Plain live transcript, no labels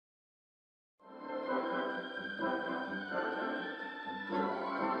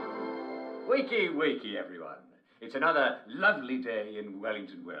Wakey, wakey, everyone. It's another lovely day in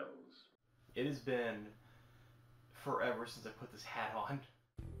Wellington Wells. It has been forever since I put this hat on.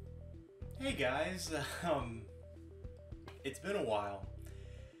 Hey guys, it's been a while.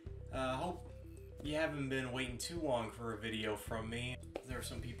 Hope you haven't been waiting too long for a video from me. There are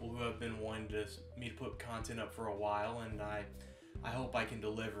some people who have been wanting me to put content up for a while, and I hope I can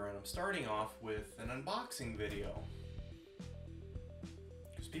deliver, and I'm starting off with an unboxing video.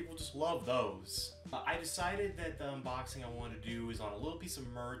 Because people just love those. I decided that the unboxing I want to do is on a little piece of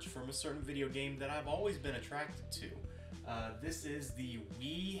merch from a certain video game that I've always been attracted to. This is the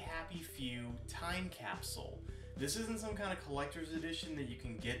We Happy Few Time Capsule. This isn't some kind of collector's edition that you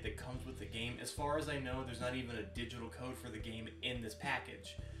can get that comes with the game. As far as I know, there's not even a digital code for the game in this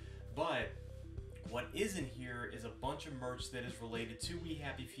package. But what is in here is a bunch of merch that is related to We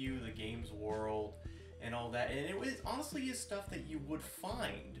Happy Few, the game's world, and all that. And it honestly is stuff that you would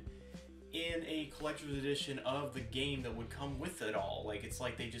find in a collector's edition of the game that would come with it all. Like, it's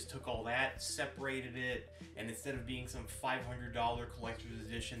like they just took all that, separated it, and instead of being some $500 collector's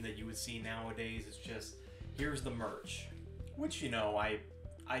edition that you would see nowadays, it's just, here's the merch. Which, you know, I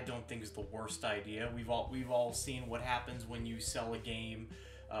don't think is the worst idea. We've all seen what happens when you sell a game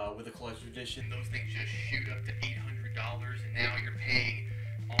with a collector's edition. Those things just shoot up to $800, and now you're paying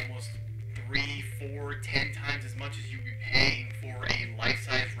almost 3, 4, 10 times as much as you'd be paying for a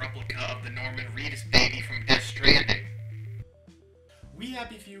life-size replica of the Norman Reedus baby from Death Stranding. We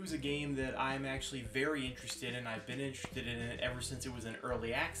Happy Few is a game that I'm actually very interested in. I've been interested in it ever since it was in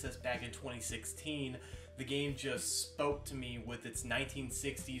early access back in 2016. The game just spoke to me with its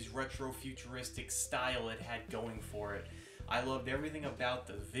 1960s retro-futuristic style it had going for it. I loved everything about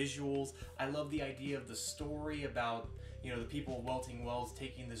the visuals. I loved the idea of the story about, you know, the people of Wellington Wells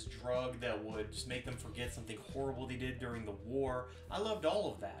taking this drug that would just make them forget something horrible they did during the war. I loved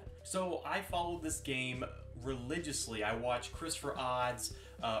all of that. So I followed this game religiously. I watched Christopher Odd's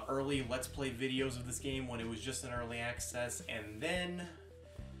early Let's Play videos of this game when it was just in early access, and then,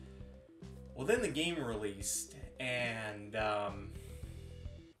 well, then the game released, and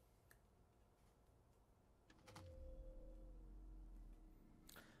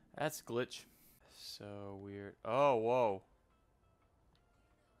that's a glitch. So weird. Oh, whoa.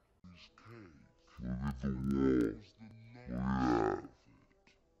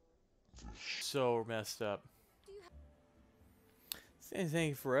 So messed up. This thing's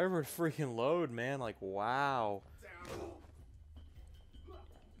taking forever to freaking load, man. Like, wow.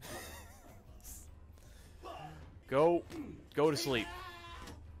 Go to sleep.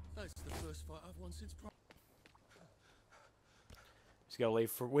 That's the first fight I've won since. Just gotta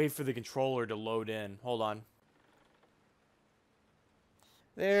wait for the controller to load in. Hold on.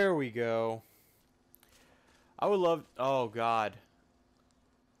 There we go. I would love. Oh God.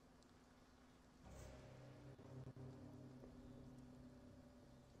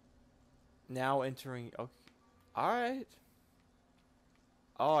 Now entering. Okay. All right.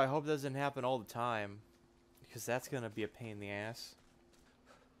 Oh, I hope that doesn't happen all the time, because that's gonna be a pain in the ass.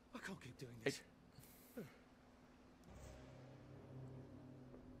 I can't keep doing this.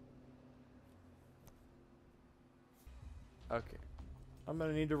 Okay. I'm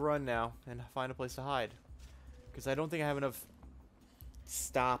gonna need to run now and find a place to hide, because I don't think I have enough.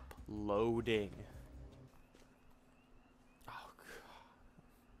 Stop loading. Oh God.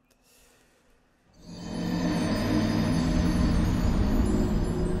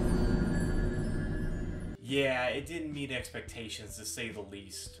 Yeah, it didn't meet expectations, to say the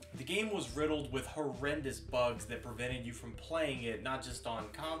least. The game was riddled with horrendous bugs that prevented you from playing it, not just on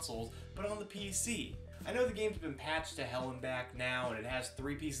consoles, but on the PC. I know the game's been patched to hell and back now, and it has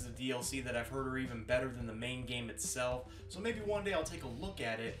 3 pieces of DLC that I've heard are even better than the main game itself, so maybe one day I'll take a look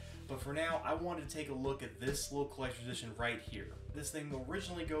at it, but for now, I wanted to take a look at this little collector's edition right here. This thing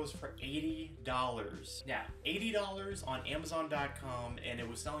originally goes for $80. Yeah, $80 on Amazon.com, and it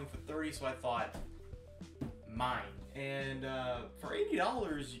was selling for $30, so I thought, mine. And for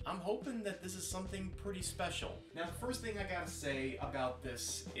 $80, I'm hoping that this is something pretty special. Now, the first thing I gotta say about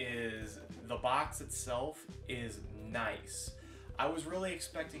this is the box itself is nice. I was really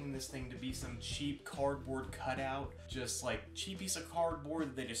expecting this thing to be some cheap cardboard cutout, just like cheap piece of cardboard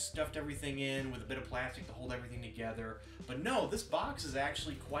that they just stuffed everything in with a bit of plastic to hold everything together. But no, this box is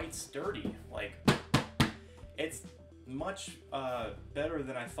actually quite sturdy. Like, it's much better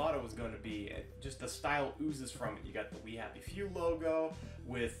than I thought it was going to be. Just the style oozes from it. You got the We Happy Few logo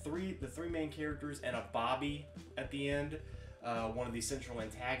with the three main characters and a Bobby at the end, one of the central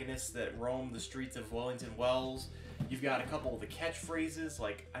antagonists that roam the streets of Wellington Wells. You've got a couple of the catchphrases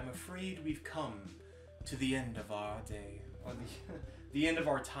like, "I'm afraid we've come to the end of our day," or the end of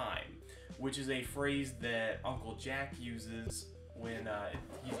our time, which is a phrase that Uncle Jack uses when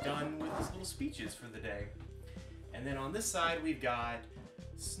he's done with his little speeches for the day. And then on this side we've got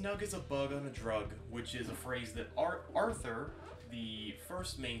snug as a bug on a drug, which is a phrase that Arthur, the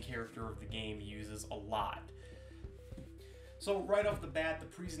first main character of the game, uses a lot. So right off the bat, the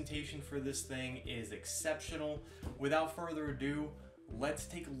presentation for this thing is exceptional. Without further ado, let's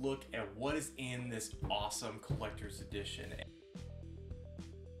take a look at what is in this awesome collector's edition.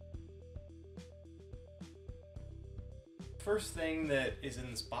 First thing that is in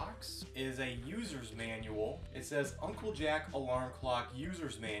this box is a user's manual. It says Uncle Jack Alarm Clock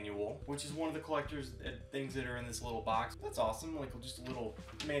User's Manual, which is one of the collector's things that are in this little box. That's awesome, like just a little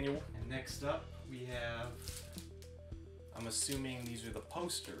manual. And next up we have, I'm assuming these are the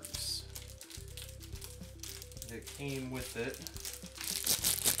posters that came with it.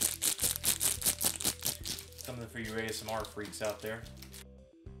 Something for you ASMR freaks out there.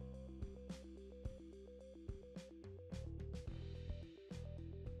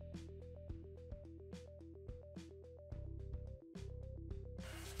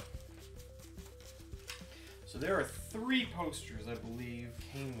 So there are 3 posters, I believe,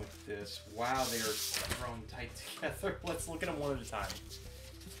 came with this. Wow, they are thrown tight together. Let's look at them one at a time.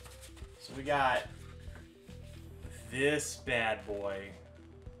 So we got this bad boy,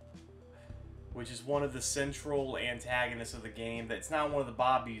 which is one of the central antagonists of the game. That's not one of the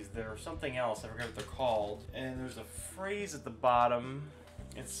Bobbies. They're something else. I forget what they're called. And there's a phrase at the bottom.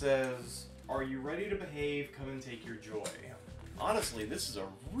 It says, "Are you ready to behave? Come and take your joy." Honestly, this is a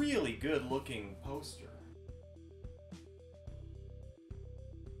really good looking poster.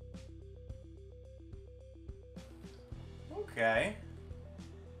 Okay.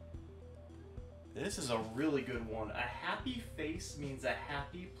 This is a really good one. A happy face means a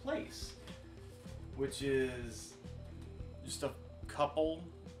happy place, which is just a couple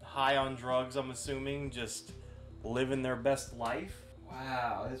high on drugs, I'm assuming, just living their best life.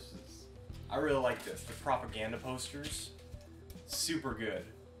 Wow, I really like this. The propaganda posters, super good.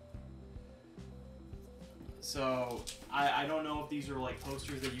 So I don't know if these are like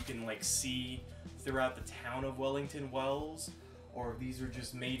posters that you can like see throughout the town of Wellington Wells, or if these are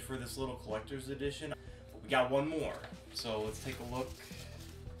just made for this little collector's edition. But we got one more, so let's take a look.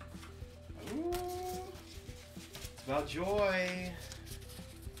 Ooh, it's about joy.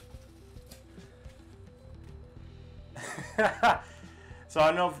 So I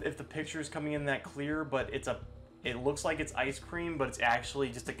don't know if the picture is coming in that clear, but it looks like it's ice cream, but it's actually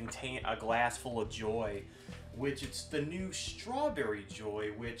just a glass full of joy, which it's the new strawberry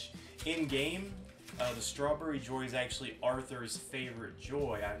joy, which in game, the strawberry joy is actually Arthur's favorite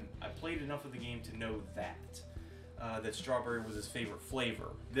joy. I played enough of the game to know that strawberry was his favorite flavor.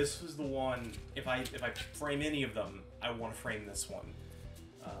 This was the one, if I frame any of them, I want to frame this one.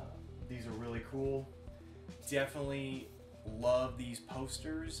 These are really cool. Definitely love these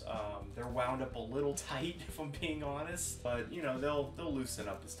posters. They're wound up a little tight, if I'm being honest, but you know, they'll loosen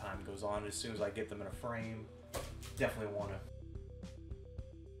up as time goes on. As soon as I get them in a frame, definitely want to.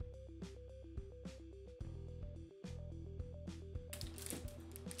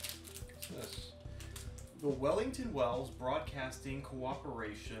 This, the Wellington Wells Broadcasting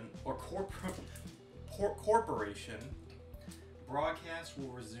Cooperation or Corporation broadcast will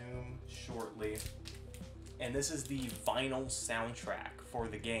resume shortly. And this is the vinyl soundtrack for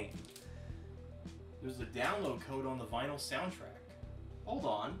the game. There's a download code on the vinyl soundtrack. Hold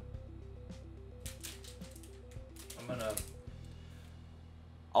on.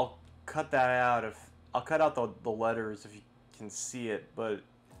 I'll cut that out I'll cut out the letters if you can see it, but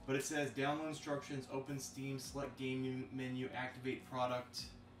it says download instructions, open Steam, select game menu, activate product.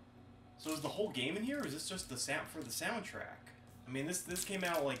 So is the whole game in here, or is this just the sound for the soundtrack? I mean, this came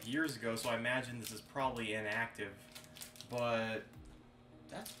out like years ago, so I imagine this is probably inactive, but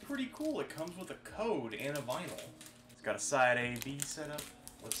that's pretty cool. It comes with a code and a vinyl. It's got a side A, B setup.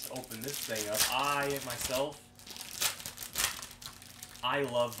 Let's open this thing up. I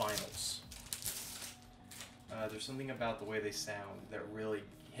love vinyls. There's something about the way they sound that really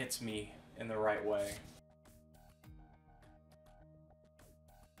hits me in the right way.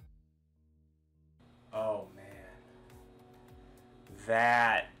 Oh man.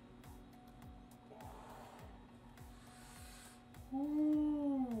 That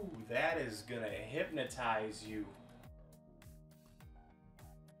is gonna hypnotize you.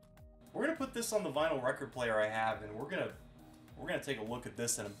 We're gonna put this on the vinyl record player I have, and we're gonna take a look at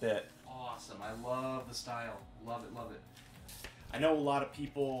this in a bit. Awesome, I love the style, love it, love it. I know a lot of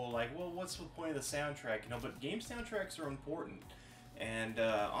people are like, well, what's the point of the soundtrack? You know, but game soundtracks are important, and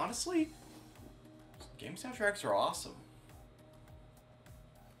honestly, game soundtracks are awesome.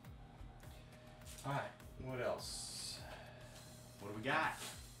 Alright, what else? What do we got?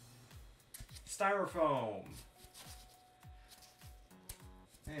 Styrofoam.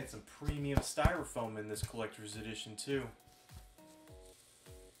 And some premium styrofoam in this collector's edition too.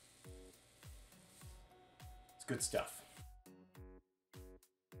 It's good stuff.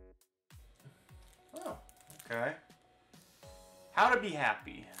 Oh, okay. How to be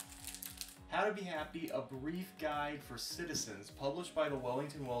happy. How to be happy, a brief guide for citizens, published by the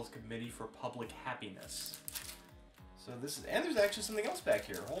Wellington Wells Committee for Public Happiness. So this is, and there's actually something else back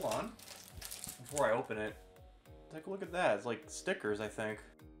here. Hold on. Before I open it, take a look at that. It's like stickers, I think.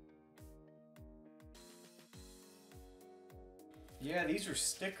 Yeah, these are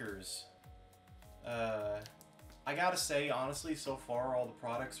stickers. I gotta say, honestly, so far all the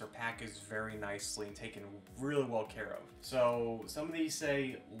products are packaged very nicely and taken really well care of. So some of these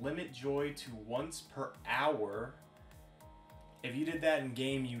say limit joy to once per hour. If you did that in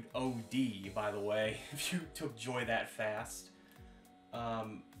game, you'd OD, by the way, if you took joy that fast.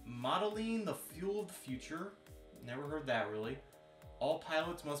 Modeling the fuel of the future. Never heard that really. All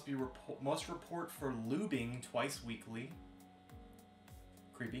pilots must report for lubing twice weekly.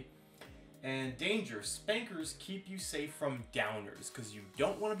 Creepy. And danger, spankers keep you safe from downers, because you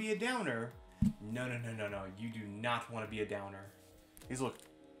don't want to be a downer. No, you do not want to be a downer. These look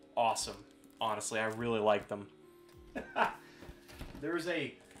awesome. Honestly, I really like them. There's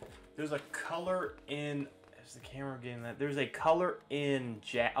a color in, is the camera getting that? There's a color in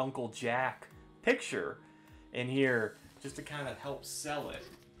Uncle Jack picture in here just to kind of help sell it.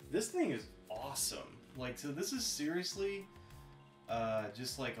 This thing is awesome. Like, so this is seriously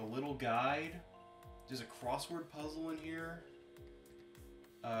just like a little guide. There's a crossword puzzle in here.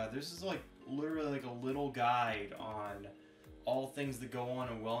 This is like literally like a little guide on all things that go on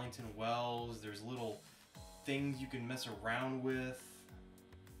in Wellington Wells. There's little things you can mess around with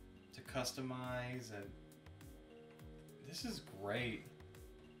to customize, and this is great.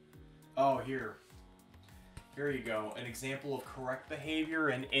 Oh, here you go. An example of correct behavior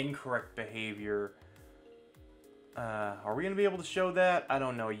and incorrect behavior. Are we gonna be able to show that? I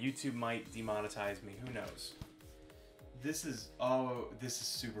don't know. YouTube might demonetize me. Who knows? This is, oh, this is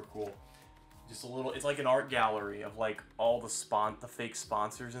super cool. Just a little, it's like an art gallery of like all the fake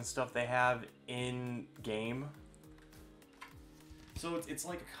sponsors and stuff they have in game. So it's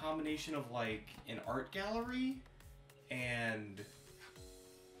like a combination of like an art gallery and,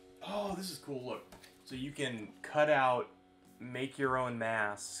 oh, this is cool. Look, so you can cut out, make your own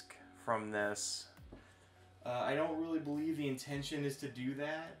mask from this. I don't really believe the intention is to do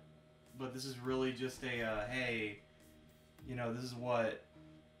that, but this is really just a, hey, you know, this is what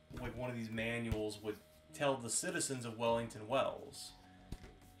like one of these manuals would tell the citizens of Wellington Wells.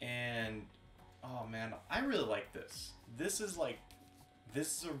 And, oh man, I really like this. This is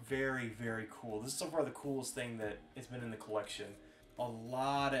a very, very cool. This is so far the coolest thing that has been in the collection. A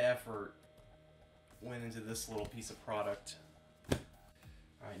lot of effort went into this little piece of product.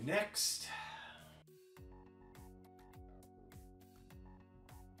 Alright, next.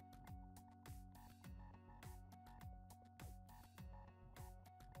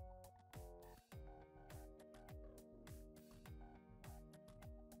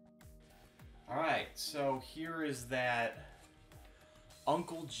 Alright, so here is that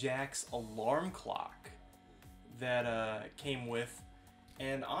Uncle Jack's alarm clock that came with,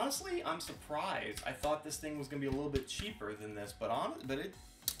 and honestly, I'm surprised. I thought this thing was going to be a little bit cheaper than this, but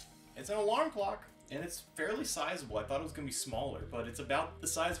it's an alarm clock, and it's fairly sizable. I thought it was going to be smaller, but it's about the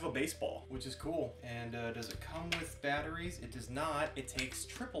size of a baseball, which is cool. And does it come with batteries? It does not. It takes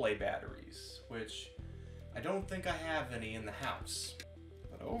AAA batteries, which I don't think I have any in the house.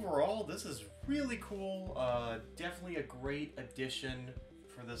 But overall, this is really cool. Definitely a great addition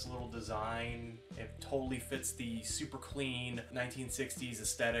for this little design. It totally fits the super clean 1960s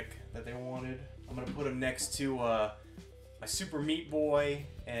aesthetic that they wanted. I'm gonna put him next to my Super Meat Boy,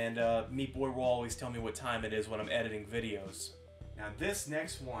 and Meat Boy will always tell me what time it is when I'm editing videos. Now this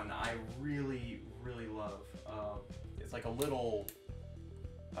next one I really, really love. It's like a little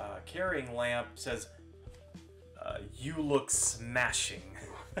carrying lamp. Says, "You look smashing."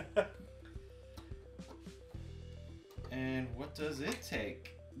 And what does it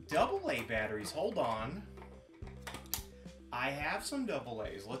take? AA batteries. Hold on. I have some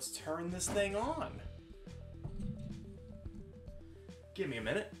AA's. Let's turn this thing on. Give me a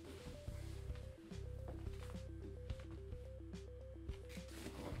minute.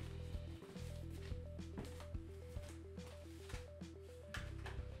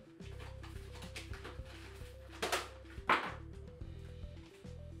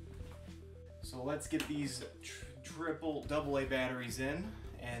 So let's get these AA batteries in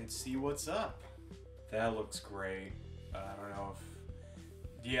and see what's up. That looks great. I don't know if...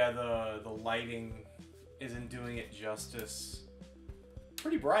 Yeah, the lighting isn't doing it justice.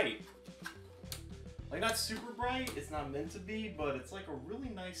 Pretty bright. Like, not super bright, it's not meant to be, but it's like a really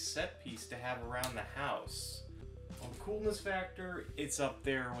nice set piece to have around the house. On the coolness factor, it's up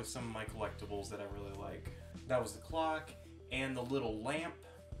there with some of my collectibles that I really like. That was the clock and the little lamp.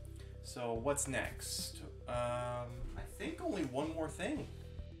 So what's next? I think only one more thing.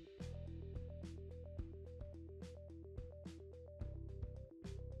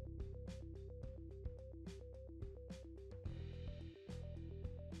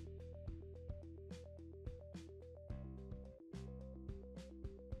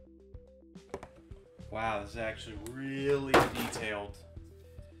 Wow, this is actually really detailed.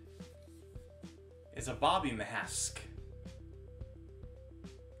 It's a Bobby mask.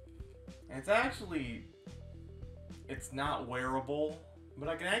 And it's not wearable, but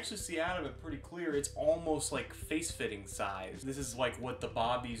I can actually see out of it pretty clear. It's almost like face-fitting size. This is like what the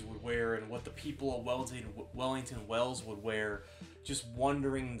Bobbies would wear and what the people of Wellington Wells would wear, just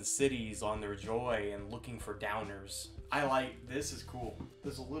wandering the cities on their joy and looking for downers. This is cool.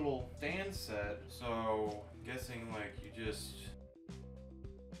 There's a little stand set, so I'm guessing like you just...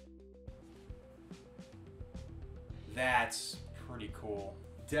 That's pretty cool.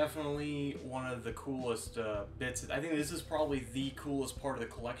 Definitely one of the coolest bits. I think this is probably the coolest part of the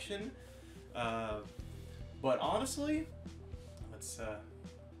collection. But honestly, I'm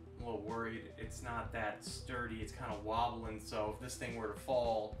a little worried. It's not that sturdy. It's kind of wobbling, so if this thing were to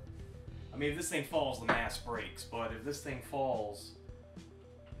fall... I mean, if this thing falls, the mast breaks, but if this thing falls,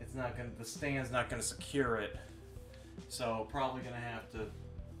 the stand's not gonna secure it. So probably gonna have to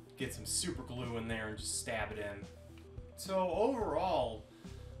get some super glue in there and just stab it in. So overall,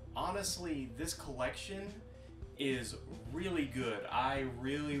 honestly, this collection is really good. I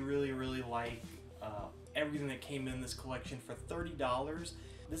really like everything that came in this collection for $30.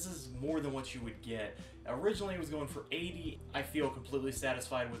 This is more than what you would get. Originally it was going for $80. I feel completely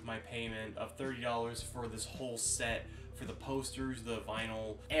satisfied with my payment of $30 for this whole set, for the posters, the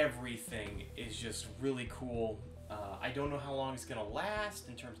vinyl, everything is just really cool. I don't know how long it's gonna last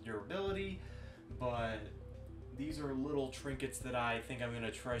in terms of durability, but these are little trinkets that I think I'm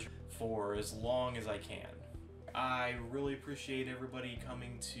gonna treasure for as long as I can. I really appreciate everybody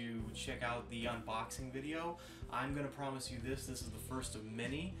coming to check out the unboxing video. I'm gonna promise you this is the first of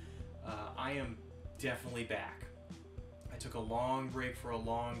many. I am definitely back. I took a long break for a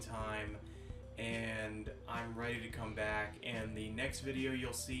long time and I'm ready to come back, and the next video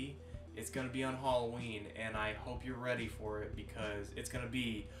you'll see, it's gonna be on Halloween, and I hope you're ready for it because it's gonna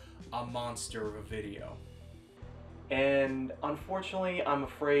be a monster of a video. And unfortunately, I'm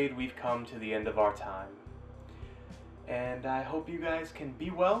afraid we've come to the end of our time. And I hope you guys can be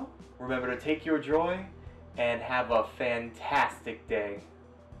well. Remember to take your joy and have a fantastic day.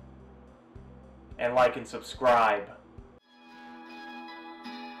 And like and subscribe.